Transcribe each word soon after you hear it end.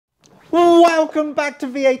Welcome back to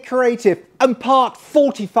V8 Creative and part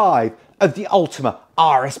 45 of the Ultima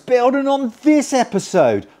RS build, and on this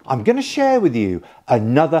episode I'm going to share with you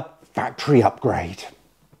another factory upgrade.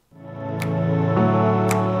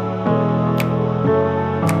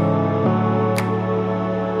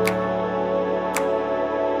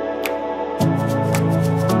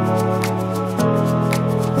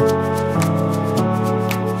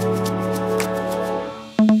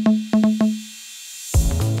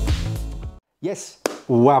 Yes,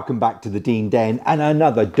 welcome back to the Dean Den and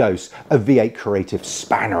another dose of V8 Creative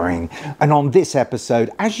spannering. And on this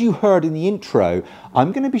episode, as you heard in the intro,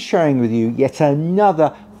 I'm going to be sharing with you yet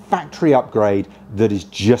another factory upgrade that has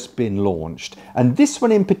just been launched. And this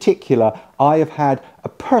one in particular, I have had a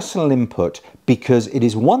personal input because it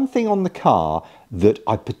is one thing on the car that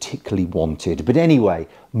I particularly wanted. But anyway,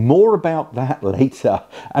 more about that later.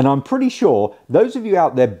 And I'm pretty sure those of you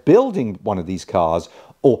out there building one of these cars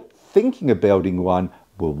or thinking of building one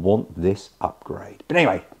will want this upgrade. But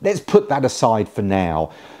anyway, let's put that aside for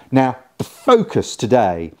now. Now, the focus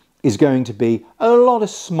today is going to be a lot of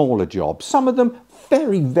smaller jobs, some of them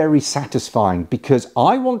very, very satisfying, because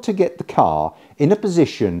I want to get the car in a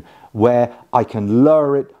position where I can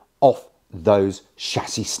lower it off those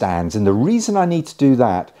chassis stands. And the reason I need to do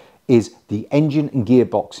that is the engine and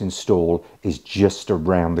gearbox install is just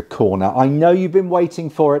around the corner. I know you've been waiting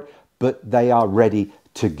for it, but they are ready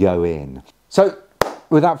to go in. So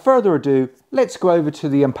without further ado, let's go over to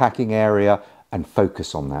the unpacking area and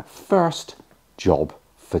focus on that first job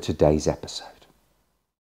for today's episode.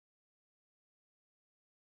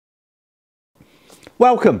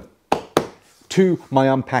 Welcome to my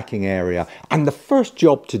unpacking area, and the first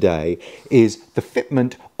job today is the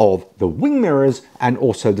fitment of the wing mirrors and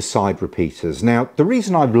also the side repeaters. Now, the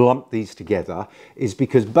reason I've lumped these together is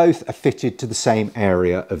because both are fitted to the same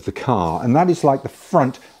area of the car, and that is like the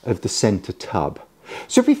front of the center tub.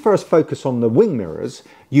 So if we first focus on the wing mirrors,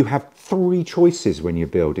 you have three choices when you're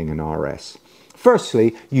building an RS.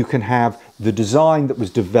 Firstly, you can have the design that was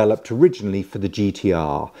developed originally for the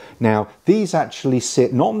GTR. Now, these actually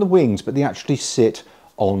sit not on the wings, but they actually sit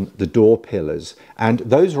on the door pillars, and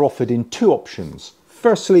those are offered in two options.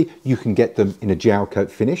 Firstly, you can get them in a gel coat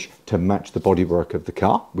finish to match the bodywork of the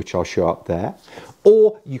car, which I'll show up there,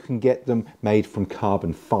 or you can get them made from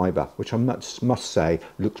carbon fibre, which I must say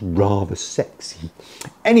looks rather sexy.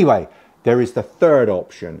 Anyway, there is the third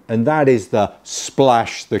option, and that is the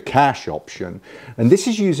splash the cash option. And this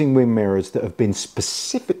is using wing mirrors that have been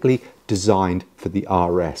specifically designed for the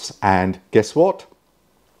RS. And guess what?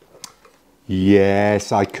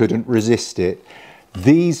 Yes, I couldn't resist it.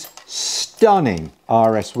 These stunning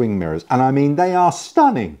RS wing mirrors, and I mean they are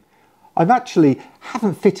stunning. I've actually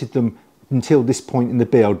haven't fitted them until this point in the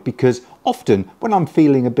build because often when I'm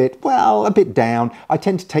feeling a bit down, I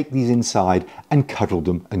tend to take these inside and cuddle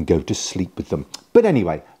them and go to sleep with them. But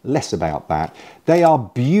anyway, less about that. They are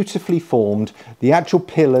beautifully formed. The actual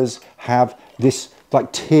pillars have this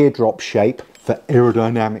like teardrop shape for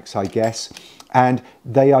aerodynamics, I guess, and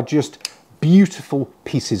they are just beautiful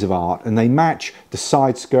pieces of art, and they match the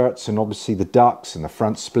side skirts and obviously the ducts and the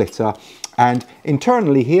front splitter. And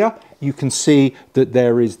internally here you can see that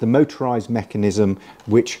there is the motorized mechanism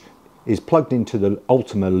which is plugged into the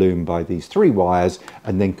Ultima loom by these three wires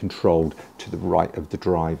and then controlled to the right of the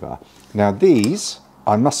driver. Now these,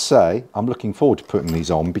 I must say, I'm looking forward to putting these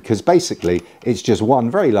on because basically it's just one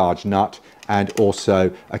very large nut and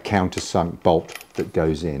also a countersunk bolt that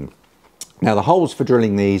goes in. Now the holes for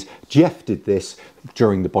drilling these, Jeff did this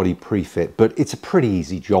during the body pre-fit, but it's a pretty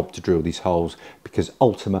easy job to drill these holes because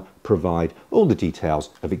Ultima provide all the details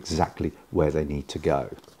of exactly where they need to go.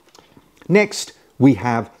 Next, we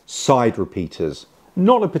have side repeaters.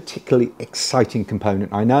 Not a particularly exciting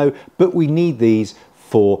component, I know, but we need these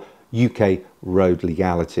for UK road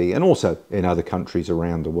legality and also in other countries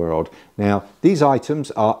around the world. Now, these items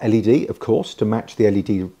are LED, of course, to match the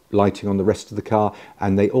LED lighting on the rest of the car,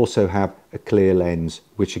 and they also have a clear lens,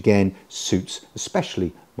 which again suits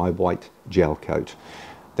especially my white gel coat.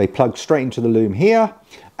 They plug straight into the loom here,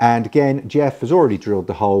 and again, Jeff has already drilled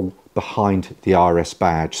the hole behind the RS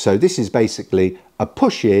badge. So this is basically a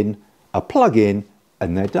push in, a plug in,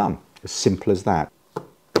 and they're done. As simple as that.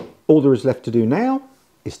 All there is left to do now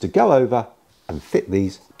is to go over and fit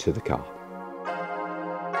these to the car.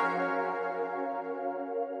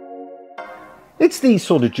 It's these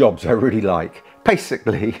sort of jobs I really like.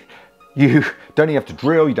 Basically, you don't even have to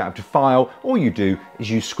drill, you don't have to file. All you do is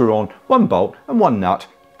you screw on one bolt and one nut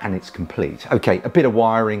and it's complete. Okay, a bit of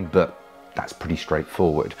wiring, but that's pretty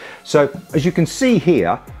straightforward. So as you can see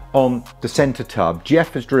here on the center tub,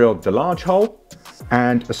 Jeff has drilled the large hole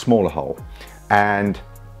and a smaller hole. And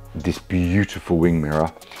this beautiful wing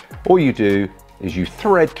mirror, all you do is you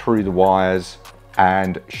thread through the wires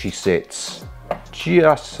and she sits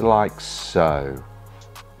just like so.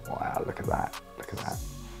 Wow, look at that, look at that.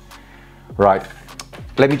 Right,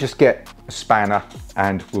 let me just get a spanner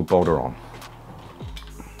and we'll bolt her on.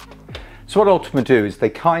 So what Ultima do is they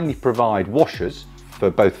kindly provide washers for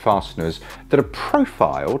both fasteners that are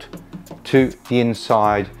profiled to the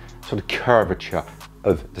inside sort of curvature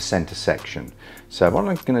of the center section. So what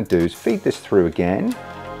I'm going to do is feed this through again.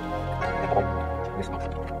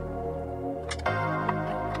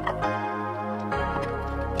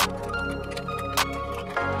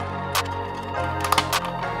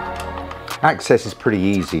 Access is pretty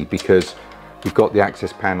easy because we've got the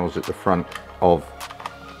access panels at the front of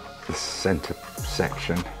the center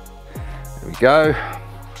section. There we go.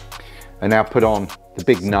 And now put on the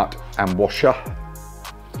big nut and washer.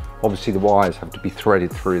 Obviously the wires have to be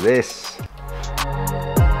threaded through this.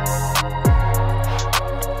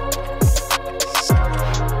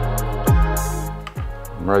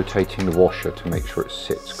 I'm rotating the washer to make sure it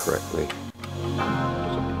sits correctly.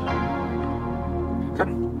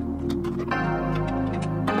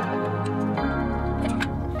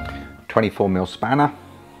 24mm spanner.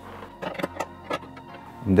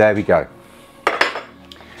 And there we go.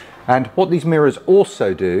 And what these mirrors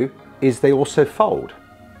also do is they also fold.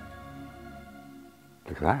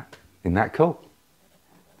 Look at that, isn't that cool?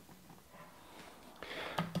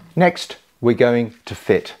 Next, we're going to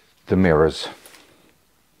fit the mirrors.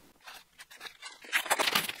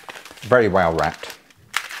 Very well wrapped,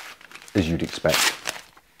 as you'd expect.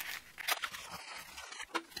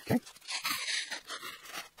 Okay.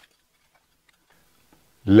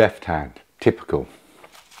 Left hand, typical.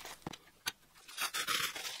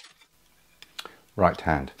 Right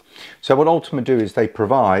hand. So what Ultima do is they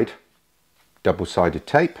provide double-sided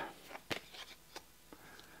tape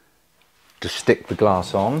to stick the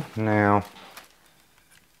glass on. Now,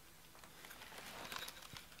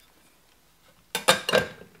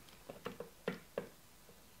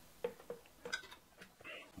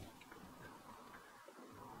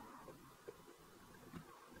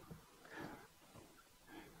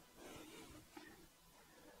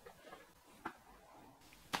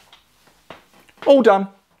 all done.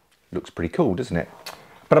 Looks pretty cool, doesn't it?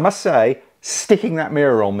 But I must say, sticking that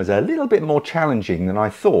mirror on was a little bit more challenging than I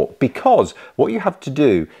thought, because what you have to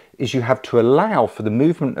do is you have to allow for the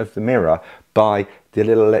movement of the mirror by the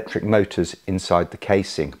little electric motors inside the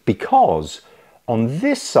casing, because on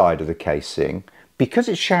this side of the casing, because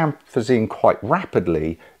it chamfers in quite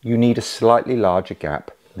rapidly, you need a slightly larger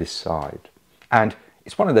gap this side. And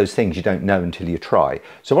it's one of those things you don't know until you try.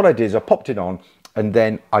 So what I did is I popped it on and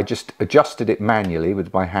then I just adjusted it manually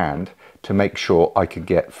with my hand to make sure I could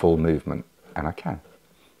get full movement, and I can.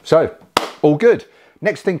 So, all good.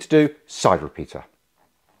 Next thing to do, side repeater.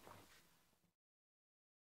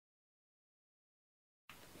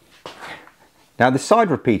 Now the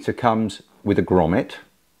side repeater comes with a grommet,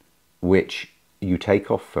 which you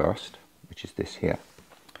take off first, which is this here.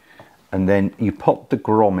 And then you pop the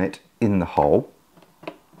grommet in the hole,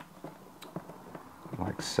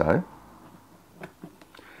 like so,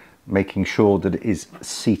 making sure that it is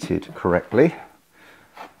seated correctly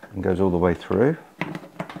and goes all the way through,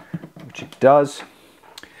 which it does.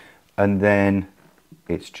 And then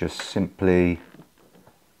it's just simply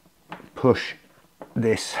push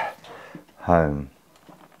this home.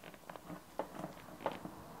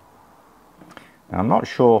 Now, I'm not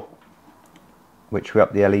sure which way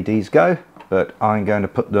up the LEDs go, but I'm going to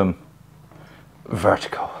put them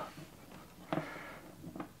vertical.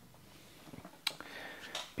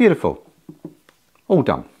 Beautiful. All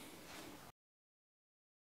done.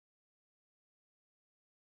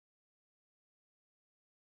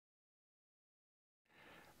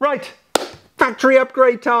 Right, factory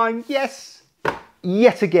upgrade time, yes!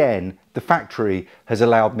 Yet again, the factory has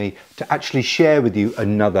allowed me to actually share with you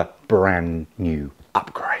another brand new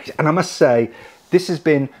upgrade. And I must say, this has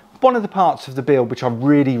been one of the parts of the build which I've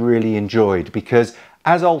really enjoyed, because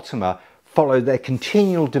as Ultima follow their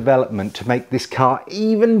continual development to make this car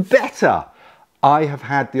even better, I have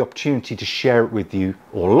had the opportunity to share it with you,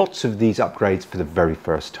 or lots of these upgrades, for the very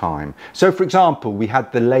first time. So for example, we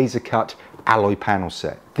had the laser cut alloy panel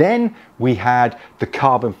set, then we had the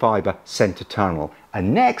carbon fiber center tunnel,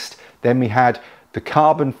 and next then we had the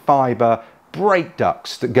carbon fiber brake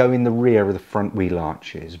ducts that go in the rear of the front wheel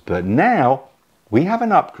arches. But now we have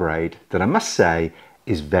an upgrade that I must say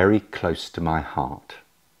is very close to my heart.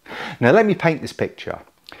 Now let me paint this picture.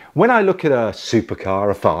 When I look at a supercar,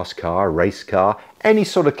 a fast car, a race car, any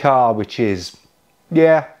sort of car which is,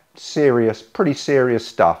 yeah, pretty serious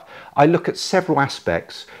stuff. I look at several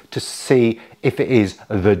aspects to see if it is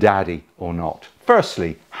the daddy or not.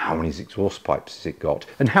 Firstly, how many exhaust pipes has it got?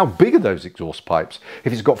 And how big are those exhaust pipes?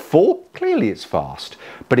 If it's got 4, clearly it's fast.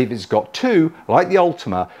 But if it's got 2, like the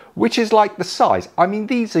Ultima, which is like the size, I mean,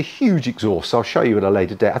 these are huge exhausts. I'll show you at a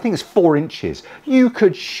later date. I think it's 4 inches. You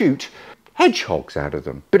could shoot hedgehogs out of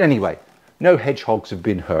them. But anyway, no hedgehogs have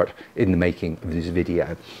been hurt in the making of this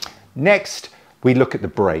video. Next, we look at the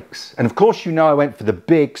brakes. And of course, you know I went for the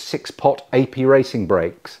big 6-pot AP racing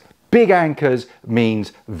brakes. Big anchors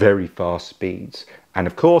means very fast speeds. And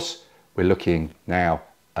of course, we're looking now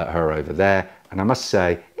at her over there. And I must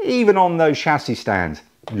say, even on those chassis stands,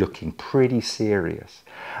 looking pretty serious.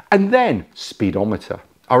 And then speedometer.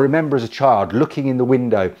 I remember as a child looking in the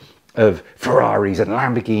window of Ferraris and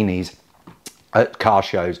Lamborghinis at car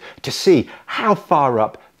shows to see how far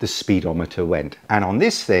up the speedometer went. And on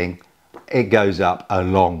this thing, it goes up a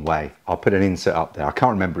long way. I'll put an insert up there. I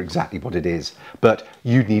can't remember exactly what it is, but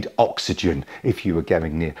you need oxygen if you were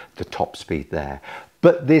going near the top speed there.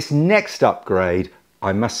 But this next upgrade,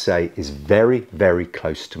 I must say, is very, very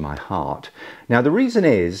close to my heart. Now, the reason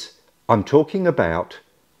is I'm talking about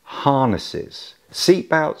harnesses, seat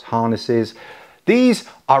belts, harnesses. These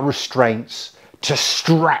are restraints to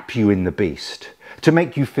strap you in the beast, to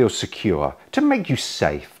make you feel secure, to make you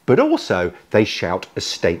safe, but also they shout a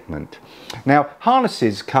statement. Now,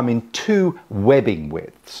 harnesses come in 2 webbing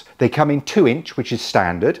widths. They come in 2-inch, which is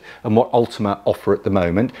standard, and what Ultima offer at the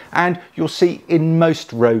moment, and you'll see in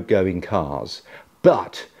most road-going cars.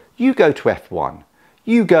 But you go to F1,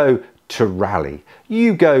 you go to rally,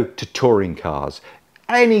 you go to touring cars,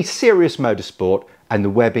 any serious motorsport, and the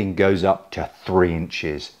webbing goes up to 3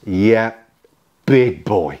 inches. Yeah, big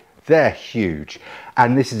boy. They're huge.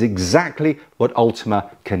 And this is exactly what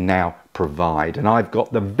Ultima can now provide. And I've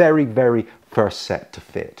got the very, very first set to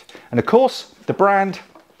fit. And of course, the brand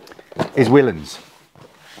is Willans,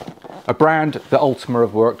 a brand that Ultima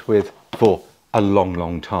have worked with for a long,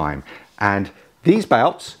 long time. And these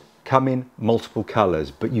belts come in multiple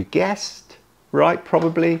colors, but you guessed, right,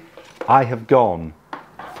 probably, I have gone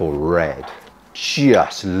for red.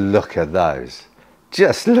 Just look at those.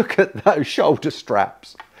 Just look at those shoulder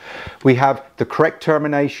straps. We have the correct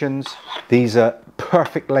terminations. These are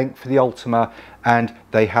perfect length for the Ultima, and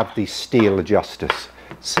they have these steel adjusters.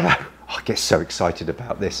 So I get so excited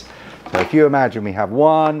about this. So if you imagine, we have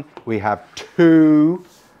 1, we have 2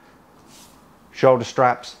 shoulder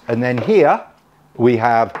straps, and then here we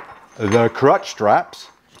have the crutch straps.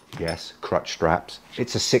 Yes, crutch straps.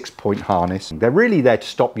 It's a 6-point harness. They're really there to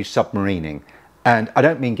stop you submarining. And I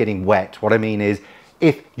don't mean getting wet. What I mean is,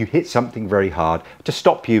 if you hit something very hard, to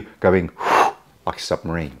stop you going like a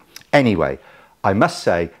submarine. Anyway, I must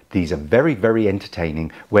say these are very, very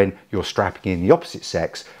entertaining when you're strapping in the opposite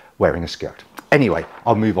sex wearing a skirt. Anyway,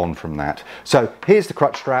 I'll move on from that. So here's the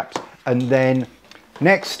crutch straps, and then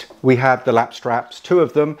next we have the lap straps, 2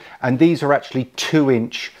 of them, and these are actually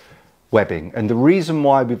 2-inch webbing. And the reason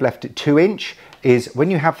why we've left it 2-inch is when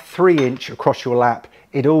you have 3-inch across your lap,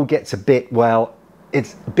 it all gets a bit, well,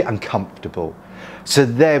 it's a bit uncomfortable. So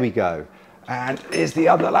there we go. And here's the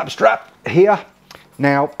other lap strap here.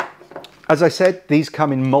 Now, as I said, these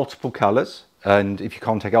come in multiple colors. And if you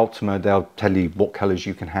contact Ultima, they'll tell you what colors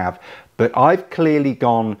you can have. But I've clearly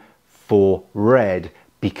gone for red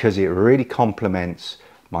because it really complements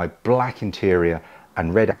my black interior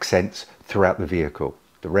and red accents throughout the vehicle.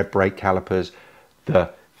 The red brake calipers,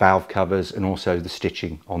 the valve covers, and also the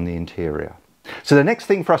stitching on the interior. So the next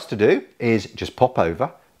thing for us to do is just pop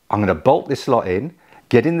over. I'm going to bolt this lot in,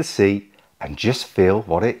 get in the seat, and just feel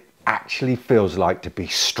what it actually feels like to be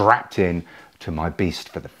strapped in to my beast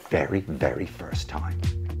for the very, very first time.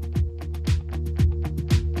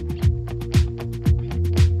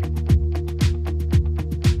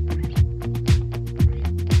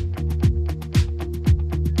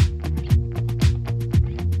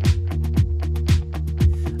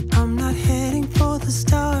 I'm not heading for the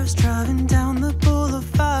stars, driving down the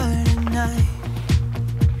boulevard at night.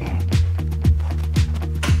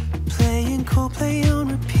 Playing Coldplay on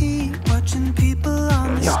repeat, watching people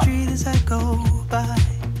on the street as I go by.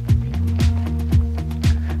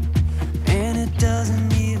 And it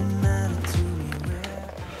doesn't even matter to me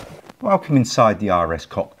where. Welcome inside the RS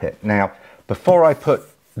cockpit. Now, before I put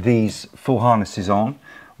these full harnesses on,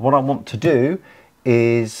 what I want to do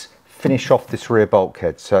is finish off this rear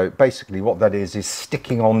bulkhead. So basically what that is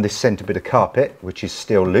sticking on this centre bit of carpet, which is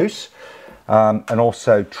still loose, and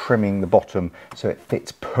also trimming the bottom so it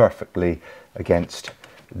fits perfectly against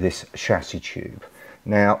this chassis tube.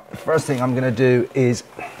 Now, the first thing I'm going to do is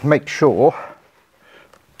make sure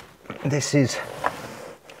this is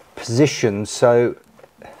positioned so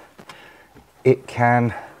it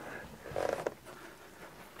can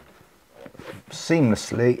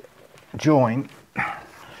seamlessly join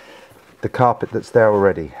the carpet that's there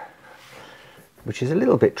already, which is a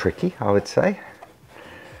little bit tricky, I would say.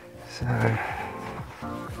 So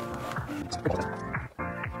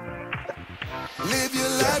Live your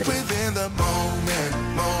life within the moment,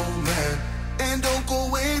 and don't go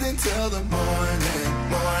wait until the morning.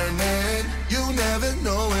 You never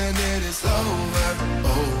know when it is over.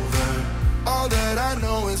 All that I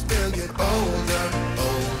know is we'll get older.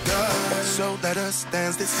 So let us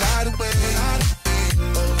dance this night away.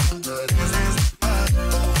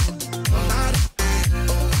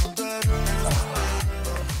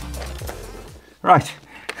 right,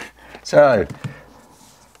 so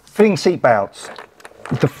fitting seat belts.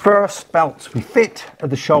 The first belts we fit are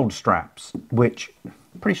the shoulder straps, which are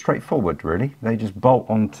pretty straightforward really. They just bolt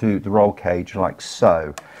onto the roll cage like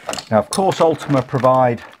so. Now of course Ultima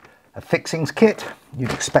provide a fixings kit.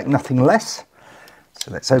 You'd expect nothing less.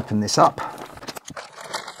 So let's open this up.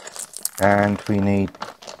 And we need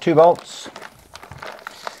 2 bolts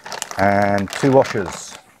and 2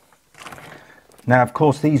 washers. Now of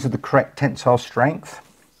course these are the correct tensile strength.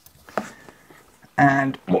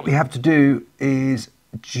 And what we have to do is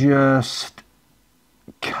just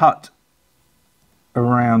cut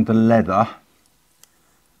around the leather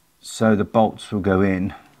so the bolts will go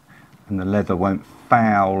in and the leather won't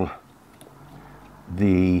foul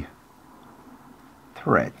the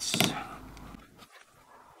threads.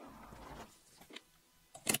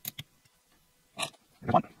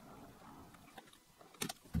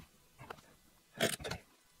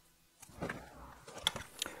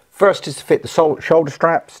 First is to fit the shoulder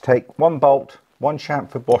straps. Take 1 bolt, 1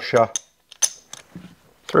 chamfered washer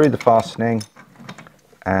through the fastening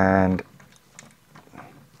and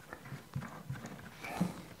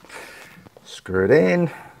screw it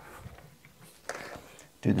in.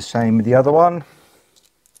 Do the same with the other one.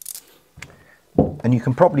 And you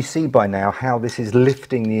can probably see by now how this is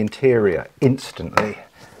lifting the interior instantly.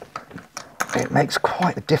 It makes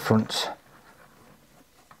quite a difference.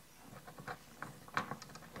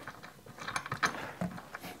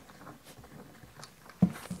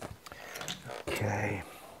 Okay.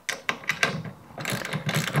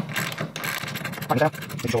 Find it down.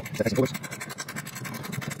 Make sure that it's forwards.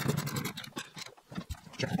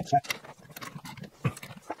 Check it out.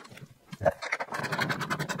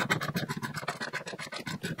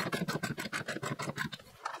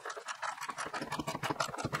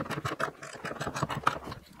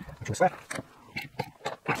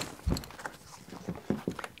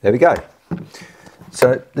 There we go.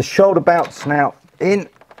 So the shoulder belts now in.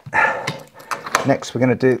 Next we're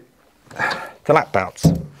going to do the lap belts.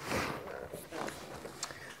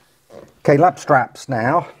 Okay, lap straps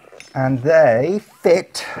now, and they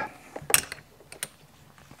fit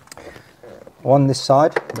one this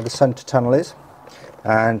side where the centre tunnel is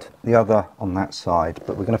and the other on that side,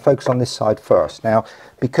 but we're going to focus on this side first. Now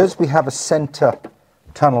because we have a centre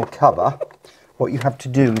tunnel cover, what you have to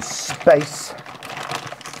do is space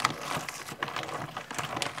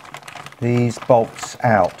these bolts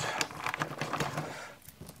out.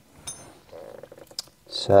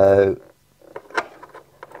 So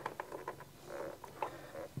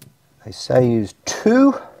they say use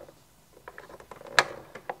 2.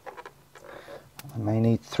 I may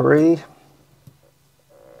need 3.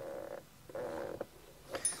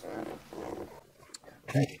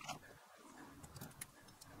 Okay.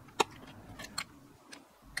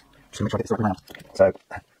 Just make sure I get this all around. So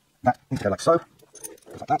that needs to go like so,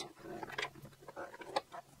 goes like that.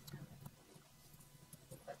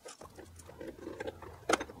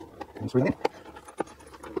 And screw it in.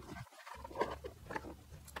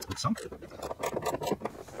 With some.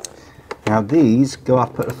 Now these go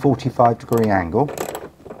up at a 45-degree angle.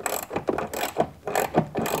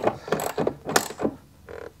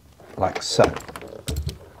 Like so.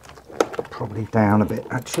 Probably down a bit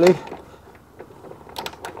actually.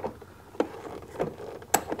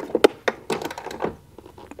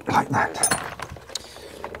 Like that.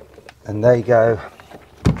 And they go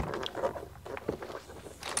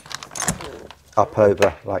up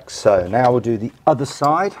over like so. Now we'll do the other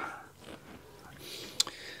side.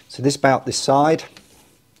 So this belt this side,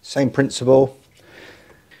 same principle,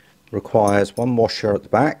 requires 1 washer at the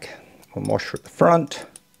back, 1 washer at the front.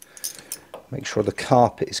 Make sure the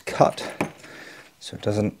carpet is cut so it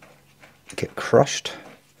doesn't get crushed.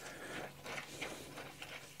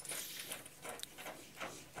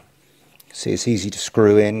 See, it's easy to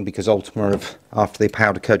screw in because Ultima have, after they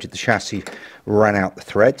powder coated the chassis, ran out the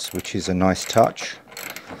threads, which is a nice touch.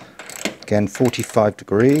 again 45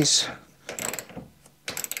 degrees.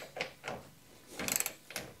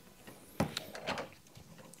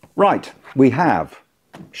 Right, we have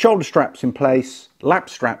shoulder straps in place, lap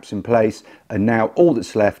straps in place, and now all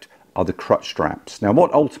that's left are the crutch straps. Now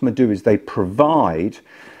what Ultima do is they provide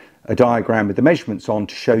a diagram with the measurements on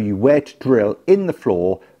to show you where to drill in the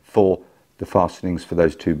floor for the fastenings for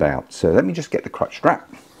those two bouts. So let me just get the crutch strap.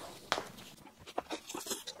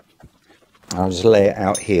 I'll just lay it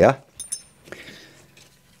out here.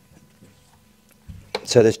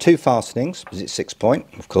 So there's two fastenings, because it's 6-point,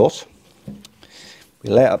 of course. We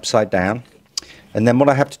lay it upside down, and then what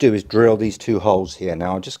I have to do is drill these two holes here.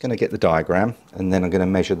 Now I'm just going to get the diagram, and then I'm going to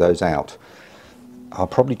measure those out. I'll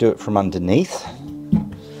probably do it from underneath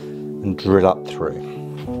and drill up through.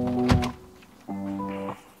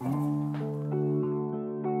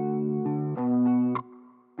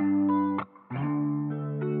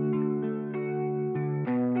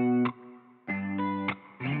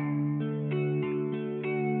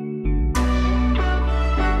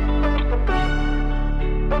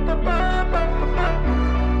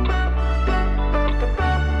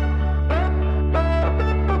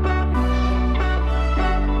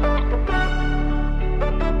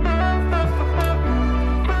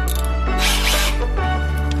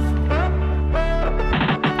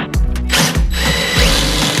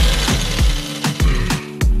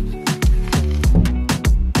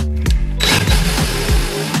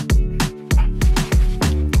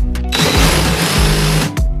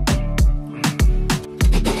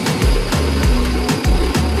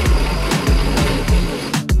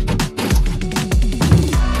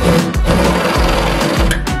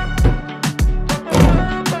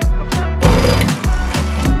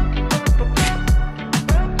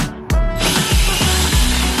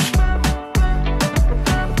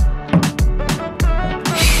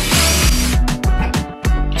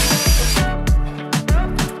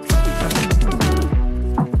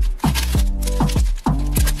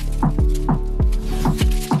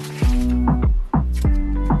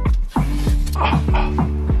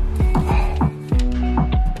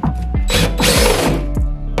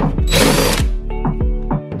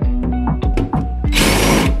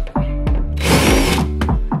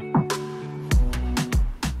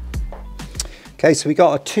 Okay, so we got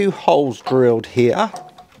our two holes drilled here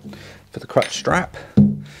for the crutch strap,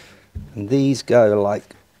 and these go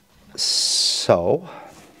like so.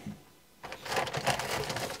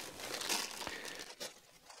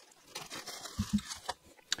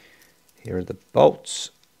 Here are the bolts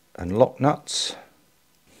and lock nuts.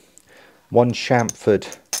 One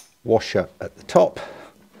chamfered washer at the top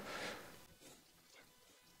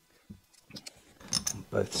on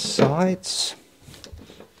both sides.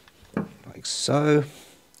 Like so.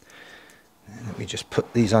 And let me just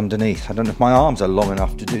put these underneath. I don't know if my arms are long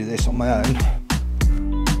enough to do this on my own.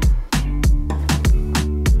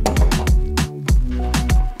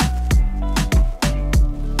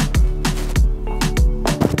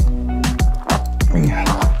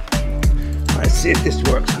 Let's see if this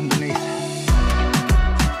works underneath.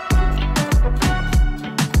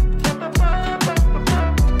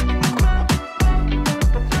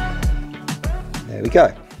 There we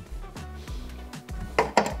go.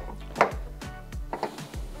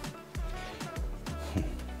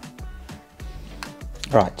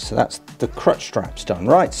 Right, so that's the crutch straps done.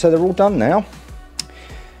 Right, so they're all done now.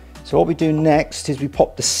 So what we do next is we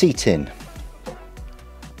pop the seat in.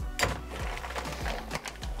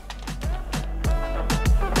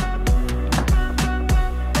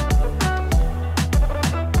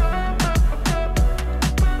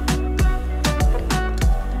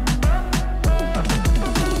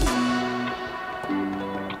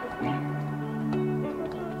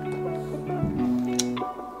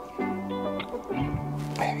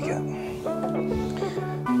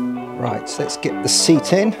 Right, so let's get the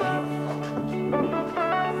seat in.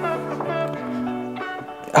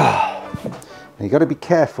 You've got to be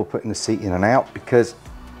careful putting the seat in and out because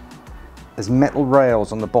there's metal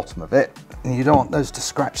rails on the bottom of it and you don't want those to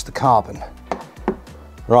scratch the carbon.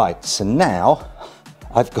 Right, so now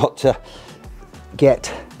I've got to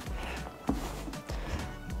get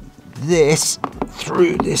this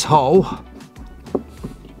through this hole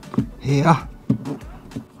here.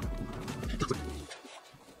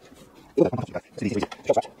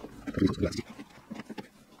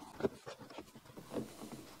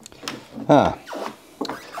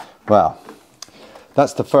 Well,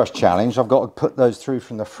 that's the first challenge. I've got to put those through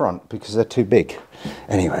from the front because they're too big.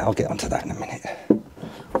 Anyway, I'll get onto that in a minute.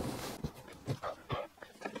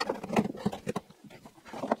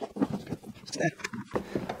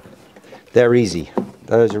 They're easy.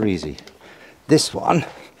 Those are easy. This one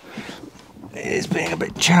is being a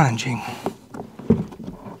bit challenging.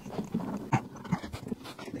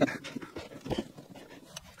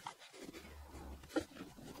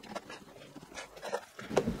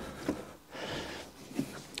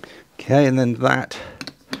 Okay, and then that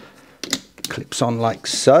clips on like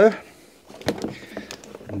so.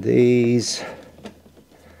 And these,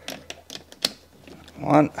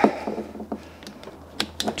 1,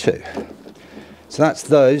 2. So that's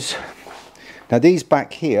those. Now these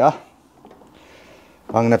back here,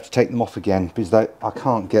 I'm going to have to take them off again because I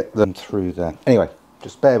can't get them through there. Anyway,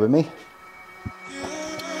 just bear with me.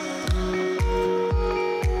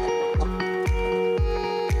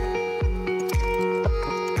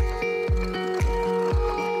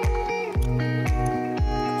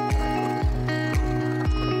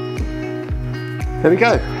 There we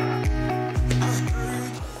go.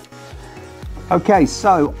 Okay,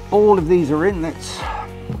 so all of these are in. Let's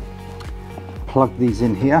plug these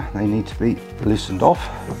in here. They need to be loosened off.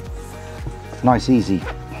 Nice, easy.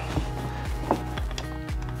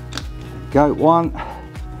 Go, 1.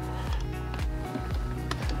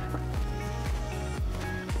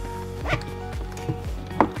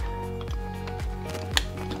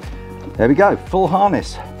 There we go, full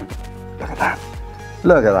harness. Look at that.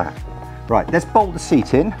 Look at that. Right, let's bolt the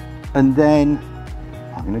seat in and then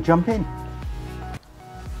I'm going to jump in.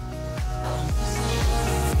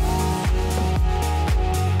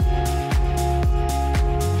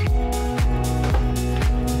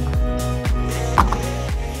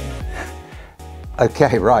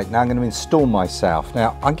 Okay, right, now I'm going to install myself.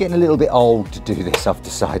 Now, I'm getting a little bit old to do this, I've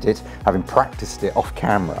decided, having practiced it off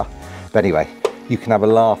camera. But anyway, you can have a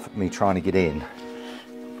laugh at me trying to get in.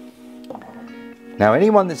 Now,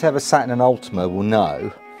 anyone that's ever sat in an Ultima will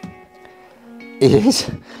know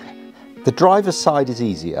is the driver's side is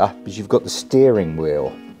easier because you've got the steering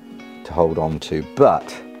wheel to hold on to, but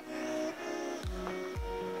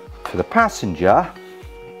for the passenger,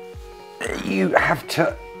 you have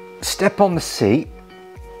to step on the seat,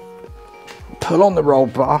 pull on the roll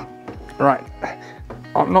bar. Right,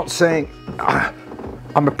 I'm not saying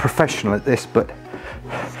I'm a professional at this, but,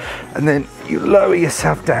 and then you lower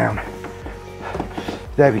yourself down.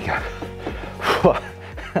 There we go.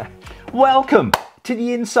 Welcome to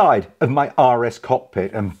the inside of my RS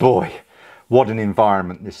cockpit, and boy, what an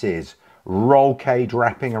environment this is. Roll cage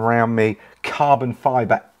wrapping around me, carbon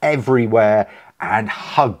fibre everywhere, and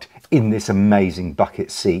hugged in this amazing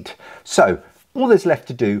bucket seat. So all there's left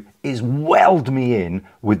to do is weld me in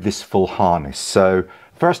with this full harness. So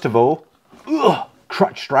first of all,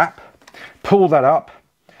 crutch strap, pull that up,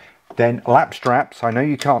 then lap straps. I know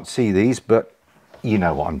you can't see these, but you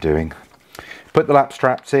know what I'm doing. Put the lap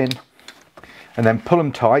straps in and then pull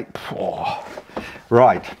them tight. Oh,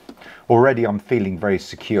 right, already I'm feeling very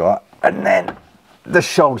secure. And then the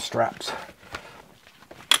shoulder straps.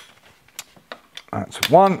 That's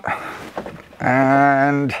one.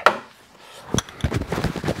 And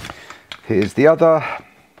here's the other.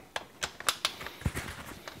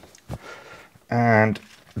 And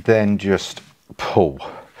then just pull.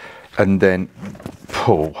 And then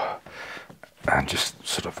pull. And just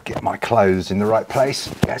sort of get my clothes in the right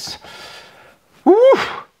place. Yes. Woo!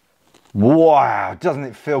 Wow, doesn't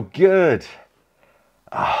it feel good?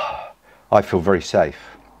 Oh, I feel very safe.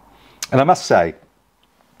 And I must say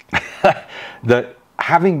that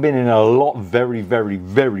having been in a lot of very, very,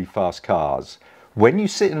 very fast cars, when you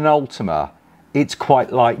sit in an Ultima, it's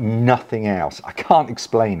quite like nothing else. I can't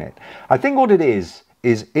explain it. I think what it is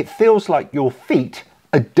it feels like your feet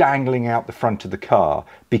are dangling out the front of the car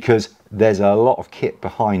because there's a lot of kit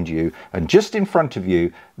behind you, and just in front of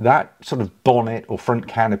you, that sort of bonnet or front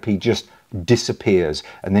canopy just disappears,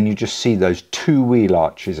 and then you just see those 2 wheel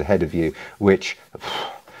arches ahead of you, which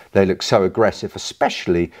they look so aggressive,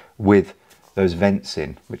 especially with those vents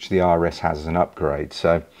in, which the RS has as an upgrade.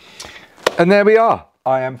 So, and there we are.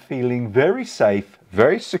 I am feeling very safe,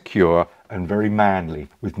 very secure, and very manly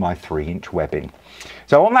with my 3-inch webbing.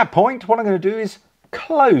 So on that point, what I'm going to do is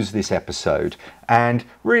close this episode and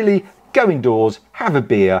really go indoors, have a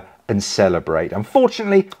beer and celebrate.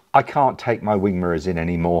 Unfortunately, I can't take my wing mirrors in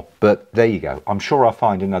anymore, but there you go. I'm sure I'll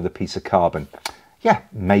find another piece of carbon. Yeah,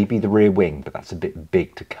 maybe the rear wing, but that's a bit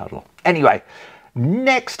big to cuddle. Anyway,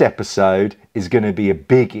 next episode is going to be a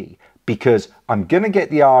biggie because I'm going to get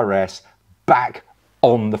the RS back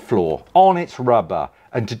on the floor, on its rubber.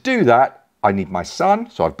 And to do that, I need my son,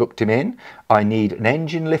 so I've booked him in. I need an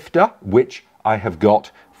engine lifter, which I have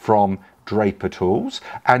got from Draper Tools,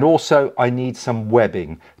 and also I need some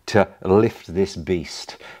webbing to lift this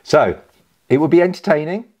beast. So it will be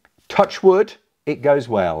entertaining. Touch wood, it goes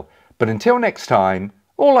well. But until next time,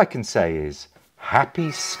 all I can say is happy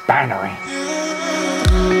spannering.